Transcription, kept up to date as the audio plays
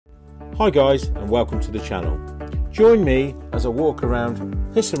Hi guys, and welcome to the channel. Join me as I walk around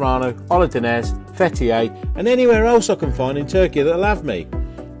Hisaronu, Olydines, Fethiye and anywhere else I can find in Turkey that'll have me.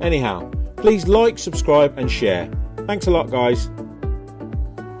 Anyhow, please like, subscribe and share. Thanks a lot guys.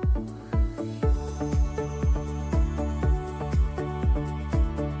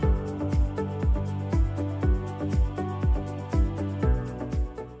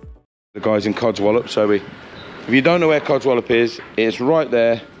 The guys in Codswallop, so if you don't know where Codswallop is, it's right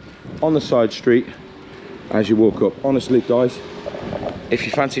there on the side street as you walk up. Honestly guys, if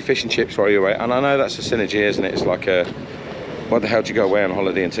you fancy fish and chips while you're away, and I know that's a synergy, isn't it? It's like a, what the hell do you go away on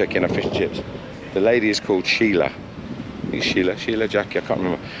holiday in Turkey and have fish and chips? The lady is called Sheila. Is Sheila, Jackie, I can't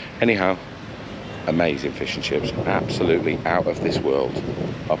remember. Anyhow, amazing fish and chips, absolutely out of this world.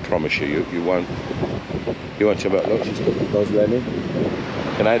 I promise you, you won't have a look. She's got the gozlemi.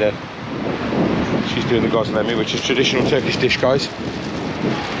 Can I do? She's doing the gozlemi, which is traditional Turkish dish, guys.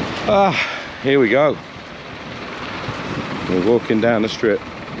 Here we go. We're walking down the strip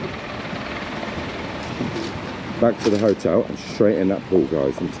back to the hotel and straight in that pool,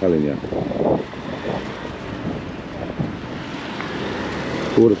 guys. I'm telling you.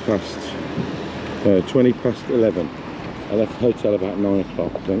 20 past 11. I left the hotel about 9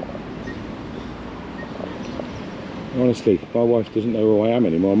 o'clock, I think. Honestly, my wife doesn't know who I am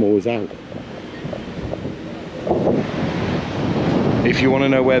anymore. I'm always out. If you want to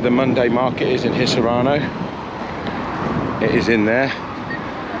know where the Monday market is in Hisaronu, it is in there.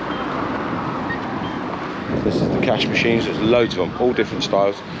 This is the cash machines. There's loads of them, all different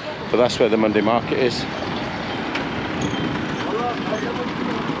styles, but that's where the Monday market is.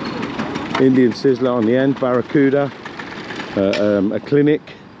 Indian sizzler on the end, barracuda, a clinic.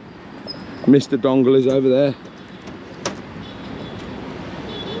 Mr. Dongle is over there.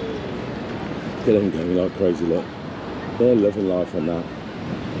 Look at them going like crazy, look. They're loving life on that.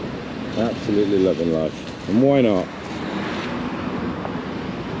 Absolutely loving life. And why not?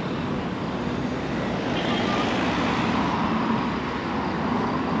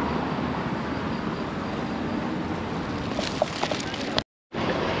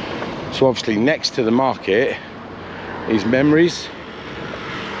 So obviously next to the market is Memories.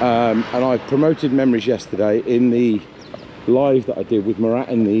 And I promoted Memories yesterday in the live that I did with Murat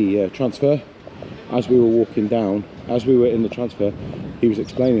in the transfer. As we were walking down, as we were in the transfer, he was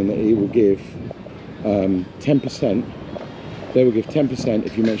explaining that he will give 10%. They will give 10%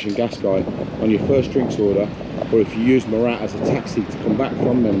 if you mention Gas Guy on your first drinks order, or if you use Murat as a taxi to come back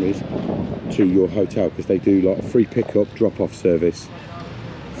from Memories to your hotel, because they do like a free pickup, drop-off service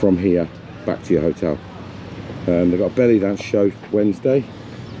from here back to your hotel. They've got a belly dance show Wednesday.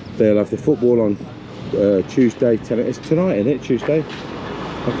 They'll have the football on Tuesday. It's tonight, isn't it? Tuesday.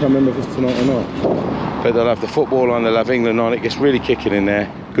 I can't remember if it's tonight or not. But they'll have the football on, they'll have England on. It gets really kicking in there.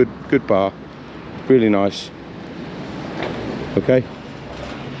 Good bar. Really nice. Okay.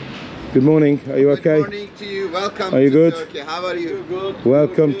 Good morning. Are you okay? Good morning to you. Welcome are you to good? Turkey. How are you? Good.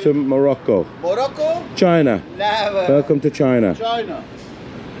 Welcome to Morocco. Morocco? China. Never. Welcome to China. China.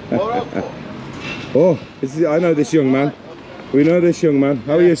 Morocco. Oh, I know this young man. We know this young man.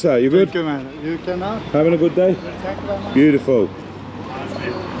 How are you, sir? You good? Thank you, man. You came out? Having a good day? Beautiful.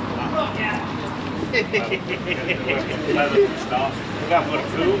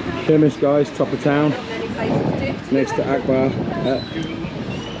 Chemist, guys, top of town. Next to Akbar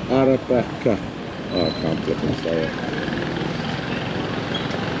Arabaka. Oh, I can't flip and say it.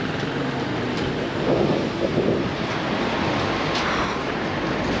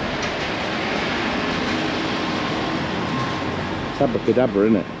 It's abracadabra,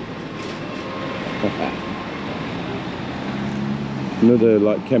 isn't it? Another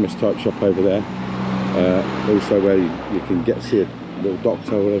like chemist type shop over there. Also where you can see a little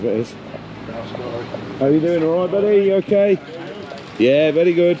doctor or whatever it is. How are you doing? All right, buddy? You okay? Yeah,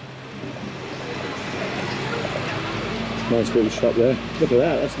 very good. Nice little shop there. Look at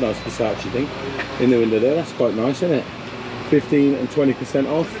that. That's a nice Versace thing in the window there. That's quite nice, isn't it? 15 and 20%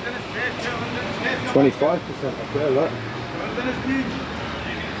 off. 25% off there, look.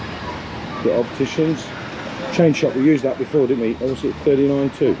 The opticians. Chain shop, we used that before, didn't we? Or was it 39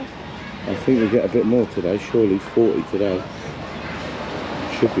 too? I think we get a bit more today, surely 40 today.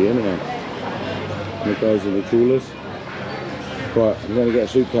 Should be anyhow. And the guys in the jewellers. Right, I'm going to get a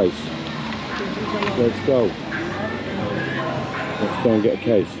suitcase. Let's go. Let's go and get a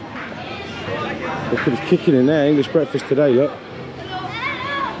case. Look at it's kicking in there, English breakfast today, look.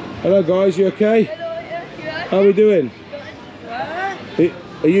 Hello guys, you okay? How are we doing?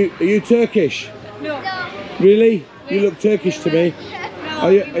 Are you Turkish? No. Really? You look Turkish to me.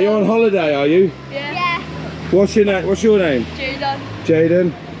 Are you on holiday, are you? Yeah. What's your name? What's your name? Jaden.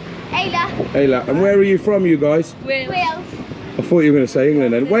 Jaden. Ayla. Ayla. And where are you from, you guys? Wales. I thought you were going to say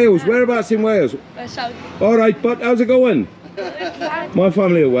England then. Wales, whereabouts in Wales? South. All right, but how's it going? My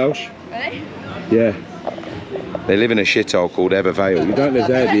family are Welsh. Really? Yeah. They live in a shithole called Ebervale. You don't live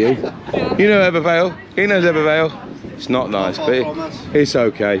there, do you? You know Ebervale? He knows Ebervale. It's not nice, but it's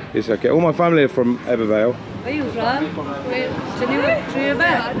okay. It's okay. All my family are from Ebervale. Where are you from?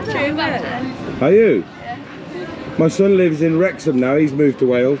 Are you? Yeah. My son lives in Wrexham now. He's moved to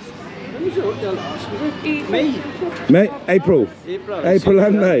Wales. May? April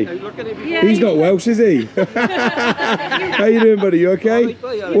and May. He's not Welsh, is he? How you doing, buddy? You okay?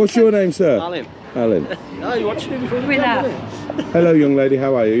 What's your name, sir? Alan. Oh, you watching it before? Hello, young lady.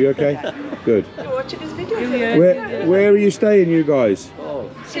 How are you? You okay? Good. You're watching this video? Where are you staying, you guys?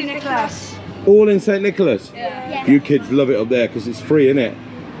 St. Nicholas. All in St. Nicholas? Yeah. You kids love it up there because it's free, isn't it?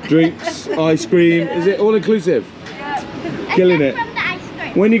 Drinks, ice cream. Is it all inclusive? Killing it. From the ice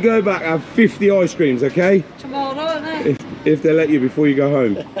cream. When you go back, have 50 ice creams, okay? Tomorrow, isn't it? If they let you before you go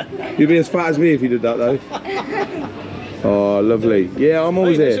home. You'd be as fat as me if you did that, though. Oh, lovely. Yeah, I'm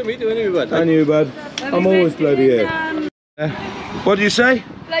always here. And you, bud. I'm always bloody here. What do you say?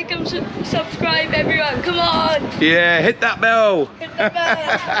 Like and subscribe, everyone. Come on. Yeah, hit that bell. Hit the bell.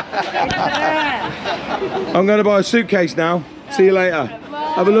 I'm going to buy a suitcase now. See you later.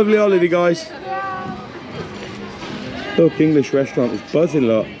 Have a lovely holiday, guys. Look, English restaurant is buzzing,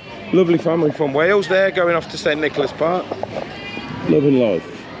 look. Lovely family from Wales there, going off to St. Nicholas Park. Loving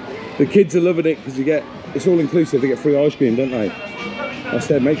life. The kids are loving it because you get, it's all inclusive, they get free ice cream, don't they? I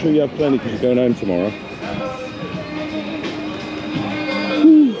said, make sure you have plenty because you're going home tomorrow.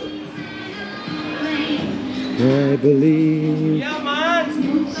 Whew. I believe. Yeah, man.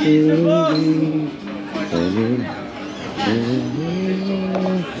 See you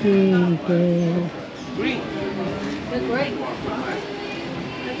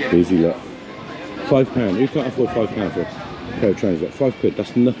Easy, look. £5. You can't afford £5 for a pair of trainers. Like £5,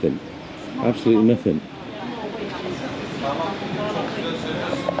 that's nothing. Absolutely nothing.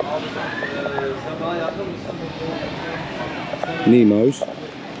 Nemo's.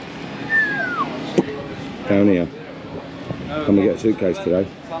 Down here. I'm going to get a suitcase today.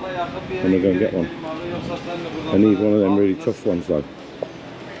 I'm going to go and get one. I need one of them really tough ones though.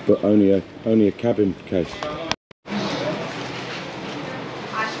 But only a cabin case.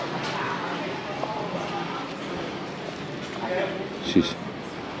 She's.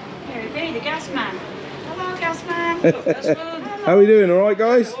 Hey, the gas man. Hello, gas man. Look, that's good. How are we doing? All right,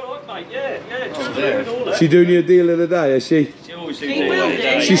 guys? All right, mate. Yeah. She doing you a deal of the day, is she? She always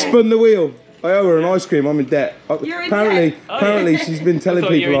do. She spun the wheel. I owe her an ice cream. I'm in debt. Apparently, she's been telling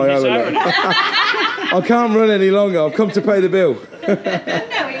people I owe her. I can't run any longer. I've come to pay the bill. No,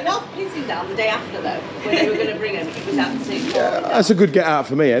 he was pissing down the day after though, when they were going to bring him. He was absolutely horrible. That's a good get out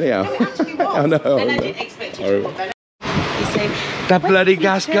for me, anyhow. No, it actually was. I know. And I didn't expect you to put that. He said, That bloody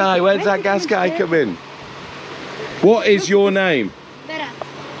gas guy. Where's that gas guy come in? What is your name?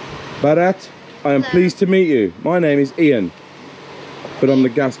 Bharat. I am pleased to meet you. My name is Ian. But I'm the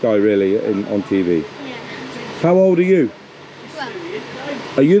gas guy really on TV. Yeah. How old are you?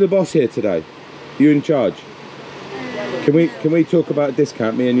 12. Are you the boss here today? You in charge? Can we talk about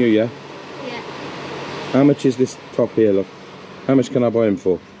discount, me and you, yeah? Yeah. How much is this top here, look? How much can I buy him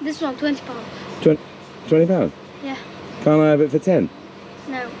for? This one, £20. £20? Yeah. Can't I have it for 10?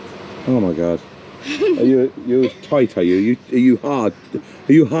 No. Oh my god. You're tight, are you? Are you hard?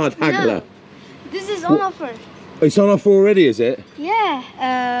 Are you hard haggler? No. This is on offer. It's on offer already, is it? Yeah.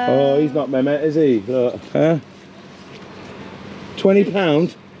 Oh, he's not Mehmet, is he? Look, huh?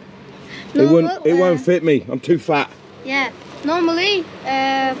 £20? It won't fit me. I'm too fat. Yeah. Normally,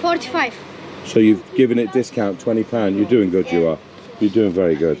 45. So you've given it discount, £20. You're doing good, you are. You're doing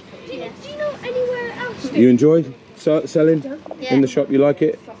very good. Yeah. Do you know anywhere else? You enjoy selling Yeah. in the shop? You like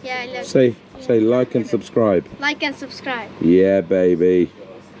it? Yeah, I love Say like and subscribe. Like and subscribe. Yeah, baby.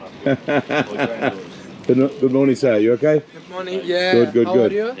 Good morning, sir. You okay? Good morning. Yeah. Good. How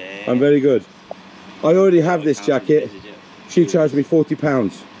are you? I'm very good. I already have this jacket. She charged me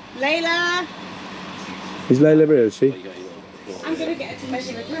 £40. Layla, Is Layla real, is she? I'm going to get her to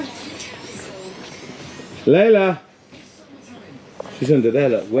measure the dress. Layla! She's under there,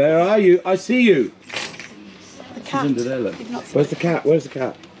 look. Where are you? I see you. The She's cat. under there, look. Where's the cat? Where's the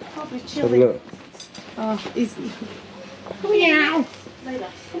cat? Probably Have a chilling. look. Oh, he's... Come here now.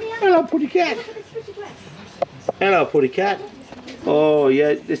 Hello, pretty cat. Hello, pretty cat. Oh,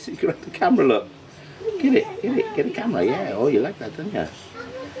 yeah, this is the camera, look. Get the camera, yeah. Oh, you like that, don't you?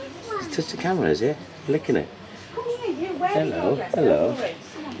 Just touch the camera, is it? Licking it. Hello.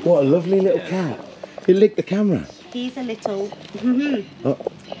 What a lovely little cat. You lick the camera. He's a little... Oh,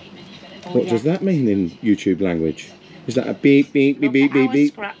 What does that mean in YouTube language? Is that a beep, beep, beep, beep, beep,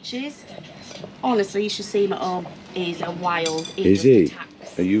 beep? Scratches. Honestly, you should see him at home. He's a wild. Is he?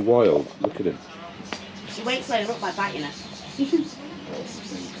 Are you wild? Look at him. He wakes later up by biting her.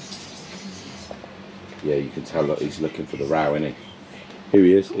 Yeah, you can tell that he's looking for the row, isn't he? Here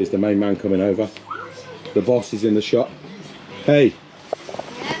he is. Here's the main man coming over. The boss is in the shop. Hey.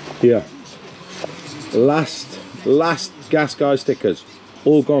 Here. Last gas guy stickers.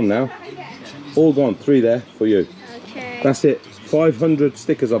 All gone now. All gone. 3 there for you. Okay. That's it. 500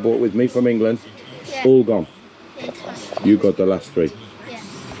 stickers I bought with me from England. Yeah. All gone. Yeah, it's fine. You got the last 3. Yeah.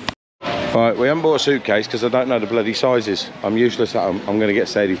 Right, we haven't bought a suitcase because I don't know the bloody sizes. I'm useless at them. I'm going to get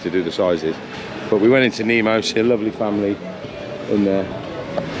Sadie to do the sizes. But we went into Nemo, see a lovely family in there.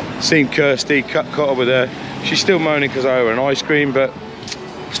 Seen Kirsty, caught up with her. She's still moaning because I owe her an ice cream, but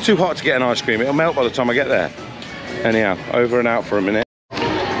it's too hot to get an ice cream. It'll melt by the time I get there. Anyhow, over and out for a minute.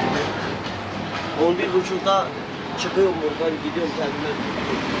 11.30'da çıkıyorum buradan gidiyorum kendime.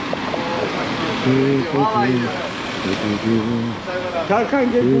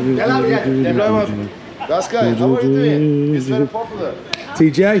 Tarkan, gel. Gel abi gel. İbrahim abi. That's guy. How are you doing? It's very popular.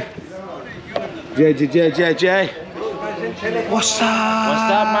 TJ. JJ. What's up?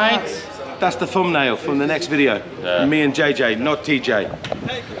 What's up, mate? That's the thumbnail from the next video. Yeah. Me and JJ, not TJ.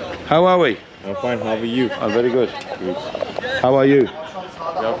 How are we? I'm fine, how are you? I'm very good. How are you?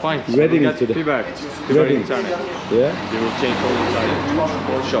 We are fine. Ready we got today? feedback. Ready? Internet. Yeah? They will change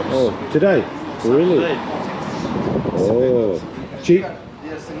all shops. Oh, today? Really? Today. Oh. Cheap?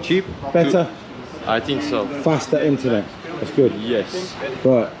 Cheap? Better? I think so. Faster internet? That's good. Yes.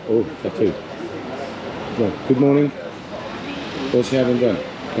 Right. Oh, tattoo. So, good morning. What's he having done?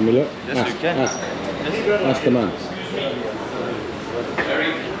 Can we look? Yes, ask, you can. Ask the man.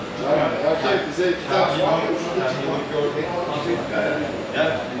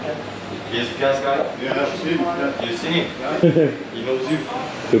 Yes, gas guy. Yeah, I've seen it. You seen him? He knows you.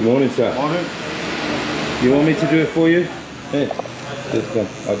 Good morning, sir. Morning. You want me to do it for you? Here. Just come.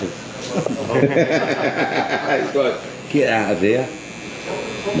 I'll do. Get out of here.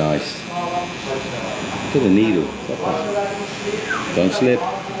 Nice. To the needle. Don't slip.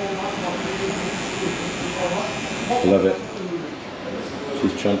 Love it.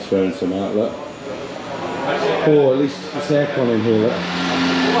 She's transferring some out, look. Oh, at least it's aircon in here, look.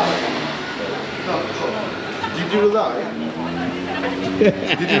 Did you realize?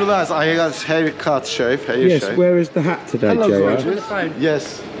 Did you realize I got haircut shave? Yes, where is the hat today, Hello, JR? George.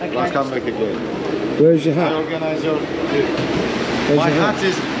 Yes. Let's come back again. Where's your I hat? organize your. Where's My your hat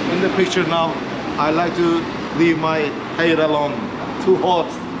is in the picture now. I like to leave my hair alone. Too hot.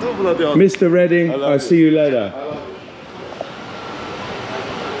 Too bloody hot. Mr. Redding, I'll see you later.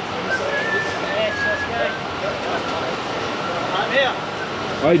 I'm here.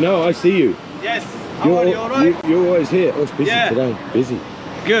 I know, I see you. Yes. How are you? All right? You're always here. Oh, it's busy Yeah. today. Busy.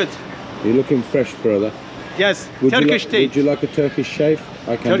 Good. You're looking fresh, brother. Yes. Would Turkish you tea. would you like a Turkish shave?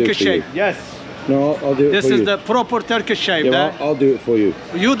 I can do it Turkish for shave. you. Yes. No, I'll do it This for is you. the proper Turkish shave. Yeah, there. well, I'll do it for you.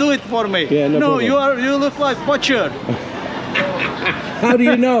 You do it for me. Yeah, no problem. You look like butcher. How do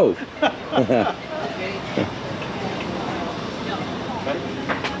you know?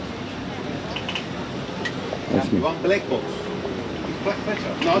 That's me. You want black box? Black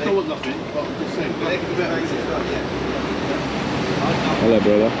better. No, I don't want nothing. But I'm just saying. Black Hello,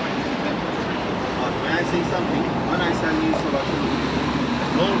 brother. May I say something? When I sell you solar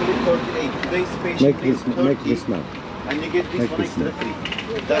normally 38. Today's special Make is this, 30. make this now. And you get this make one this extra now. free.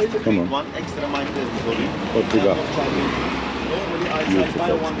 That's the Come free on. one. Extra mine is for you. What we got? Normally I sell Beautiful.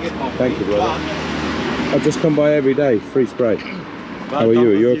 buy one get one. Thank you, free. brother. I just come by every day. Free spray. How are you?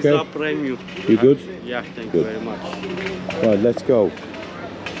 Are you okay? Premium. You good? Yeah, thank Good. you very much. Right, let's go.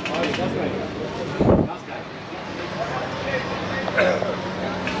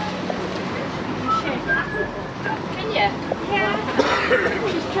 Can you? Yeah.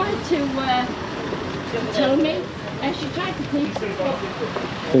 She's trying to tell me, and she tried to teach me. I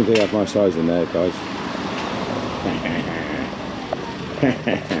think they have my size in there, guys.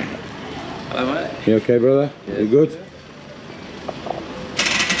 You okay, brother? You good?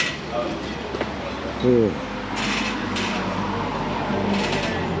 Oh.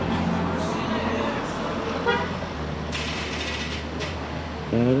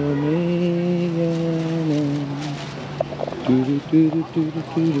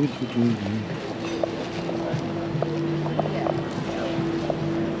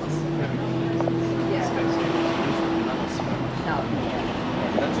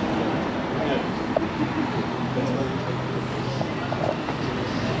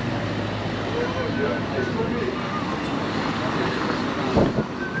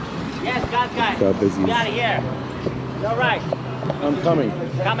 Last guy. Look how busy. Get out of here. All right. I'm coming.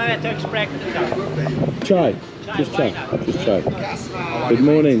 Come in, Turkish breakfast. Chai. Just chai. Just chai. Good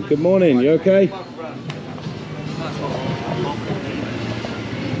morning. Good morning. You okay?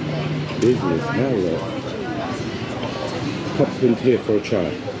 Busy as hell, though. Popped into here for a chai.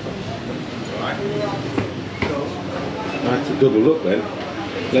 That's a double look then.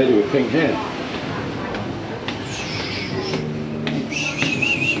 Lady with pink hair.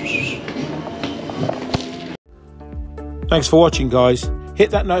 Thanks for watching, guys.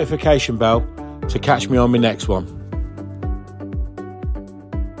 Hit that notification bell to catch me on my next one.